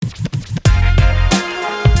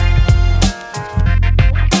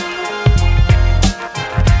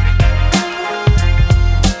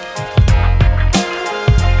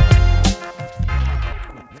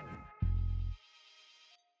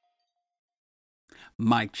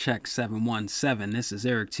Mic check 717. This is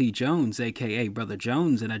Eric T. Jones, aka Brother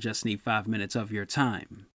Jones, and I just need 5 minutes of your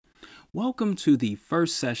time. Welcome to the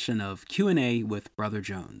first session of Q&A with Brother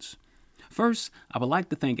Jones. First, I would like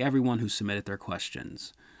to thank everyone who submitted their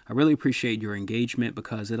questions. I really appreciate your engagement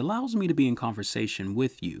because it allows me to be in conversation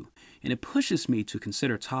with you, and it pushes me to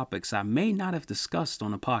consider topics I may not have discussed on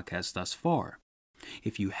the podcast thus far.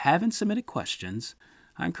 If you haven't submitted questions,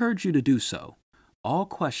 I encourage you to do so. All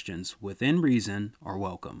questions within reason are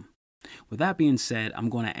welcome. With that being said, I'm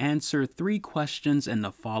going to answer 3 questions in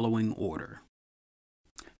the following order.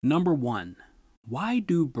 Number 1, why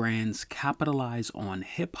do brands capitalize on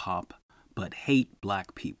hip hop but hate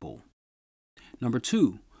black people? Number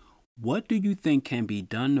 2, what do you think can be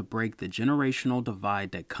done to break the generational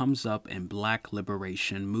divide that comes up in black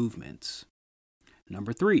liberation movements?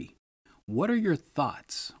 Number 3, what are your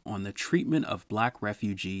thoughts on the treatment of black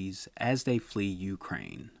refugees as they flee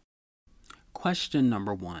Ukraine? Question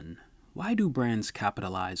number 1. Why do brands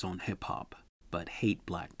capitalize on hip-hop but hate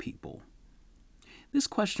black people? This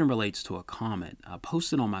question relates to a comment I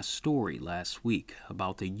posted on my story last week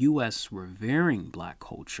about the U.S. revering black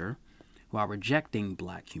culture while rejecting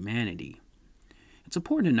black humanity. It's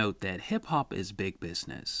important to note that hip-hop is big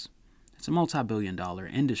business. It's a multi-billion-dollar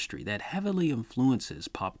industry that heavily influences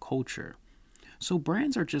pop culture. So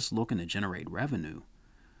brands are just looking to generate revenue.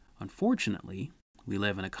 Unfortunately, we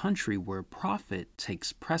live in a country where profit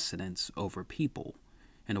takes precedence over people,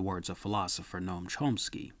 in the words of philosopher Noam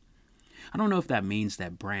Chomsky. I don't know if that means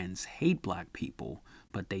that brands hate black people,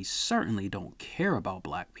 but they certainly don't care about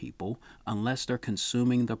black people unless they're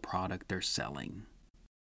consuming the product they're selling.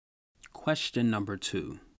 Question number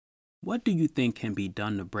 2. What do you think can be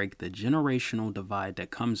done to break the generational divide that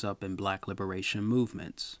comes up in black liberation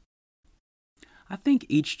movements? I think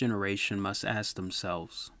each generation must ask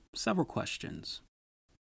themselves several questions.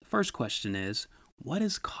 The first question is, what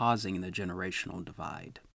is causing the generational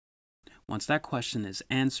divide? Once that question is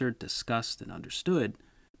answered, discussed, and understood,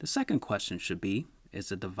 the second question should be, is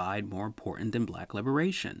the divide more important than black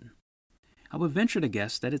liberation? I would venture to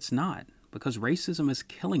guess that it's not, because racism is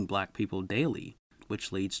killing black people daily,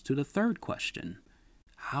 which leads to the third question.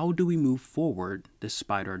 How do we move forward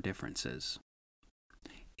despite our differences?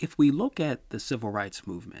 If we look at the civil rights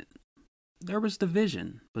movement, there was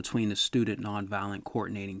division between the Student Nonviolent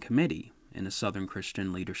Coordinating Committee and the Southern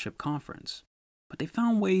Christian Leadership Conference, but they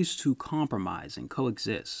found ways to compromise and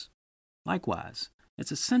coexist. Likewise,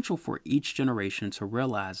 it's essential for each generation to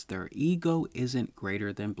realize their ego isn't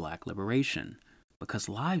greater than black liberation, because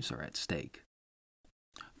lives are at stake.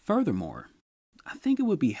 Furthermore, I think it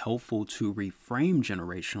would be helpful to reframe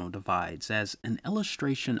generational divides as an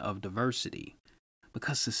illustration of diversity,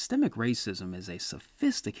 because systemic racism is a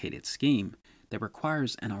sophisticated scheme that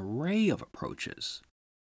requires an array of approaches.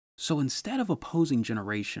 So instead of opposing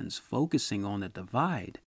generations focusing on the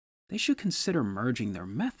divide, they should consider merging their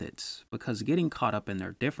methods, because getting caught up in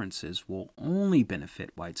their differences will only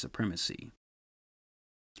benefit white supremacy.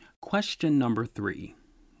 Question number 3.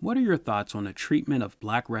 What are your thoughts on the treatment of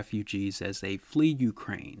black refugees as they flee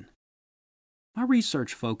Ukraine? My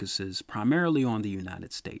research focuses primarily on the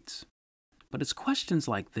United States, but it's questions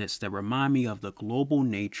like this that remind me of the global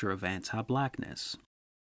nature of anti-blackness.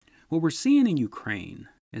 What we're seeing in Ukraine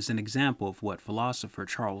is an example of what philosopher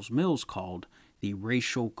Charles Mills called the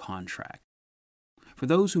racial contract. For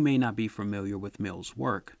those who may not be familiar with Mills'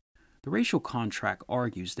 work, the racial contract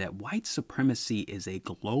argues that white supremacy is a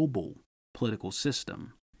global political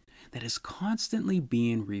system that is constantly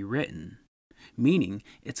being rewritten, meaning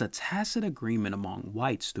it's a tacit agreement among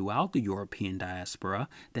whites throughout the European diaspora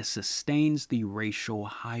that sustains the racial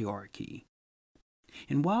hierarchy.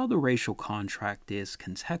 And while the racial contract is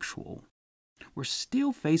contextual, we're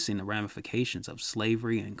still facing the ramifications of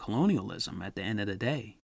slavery and colonialism at the end of the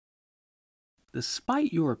day.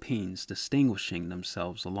 Despite Europeans distinguishing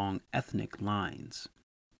themselves along ethnic lines,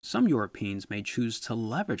 some Europeans may choose to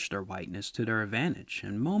leverage their whiteness to their advantage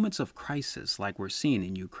in moments of crisis like we're seeing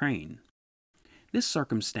in Ukraine. This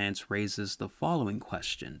circumstance raises the following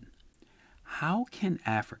question. How can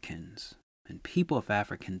Africans and people of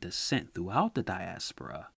African descent throughout the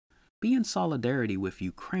diaspora be in solidarity with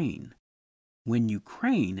Ukraine when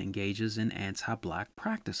Ukraine engages in anti-black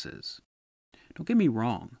practices? Don't get me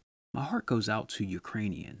wrong, my heart goes out to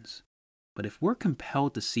Ukrainians. But if we're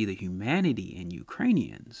compelled to see the humanity in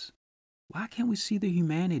Ukrainians, why can't we see the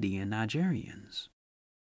humanity in Nigerians?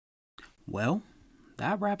 Well,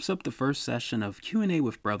 that wraps up the first session of Q&A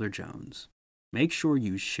with Brother Jones. Make sure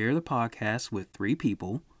you share the podcast with 3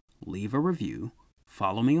 people, leave a review,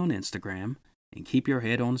 follow me on Instagram, and keep your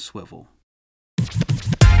head on a swivel.